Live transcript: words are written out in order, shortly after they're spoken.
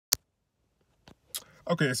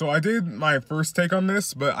Okay, so I did my first take on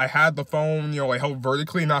this, but I had the phone, like held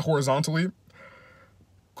vertically, not horizontally.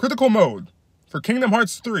 Critical mode for Kingdom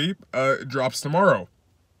Hearts 3 drops tomorrow.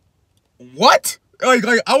 What? Like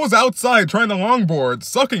I was outside trying to longboard,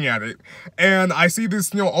 sucking at it, and I see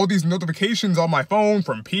this, all these notifications on my phone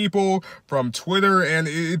from people, from Twitter, and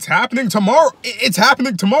it's happening tomorrow. It's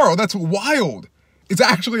happening tomorrow. That's wild. It's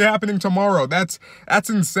actually happening tomorrow. That's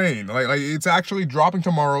insane. Like it's actually dropping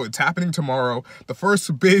tomorrow. It's happening tomorrow. The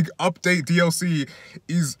first big update DLC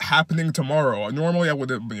is happening tomorrow. Normally I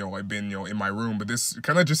would have, been, in my room, but this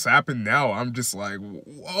kind of just happened now. I'm just like,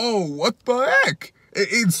 whoa, what the heck?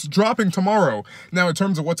 It's dropping tomorrow. Now, in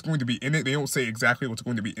terms of what's going to be in it, they don't say exactly what's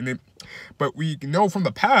going to be in it, but we know from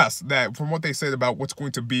the past that from what they said about what's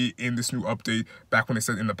going to be in this new update, back when they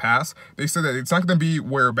said in the past, they said that it's not going to be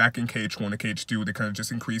where back in KH1 and KH2, they kind of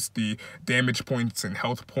just increased the damage points and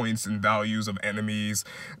health points and values of enemies.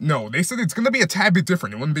 No, they said it's going to be a tad bit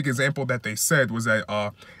different. And one big example that they said was that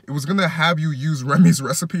it was going to have you use Remy's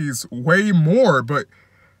recipes way more, but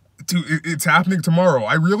dude, it's happening tomorrow.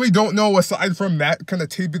 I really don't know, aside from that kind of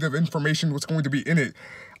tidbit of information, what's going to be in it.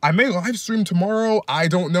 I may live stream tomorrow. I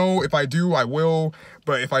don't know. If I do, I will.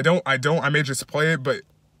 But if I don't, I don't. I may just play it. But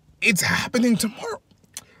it's happening tomorrow.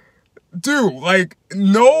 Dude,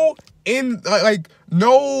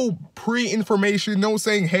 no pre-information, no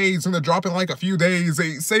saying, hey, it's gonna drop in like a few days.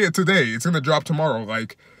 They say it today. It's gonna drop tomorrow.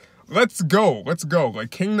 Let's go.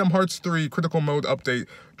 Kingdom Hearts 3 Critical Mode update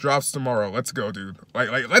drops tomorrow. Let's go, dude.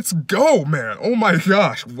 Let's go, man. Oh my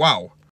gosh. Wow.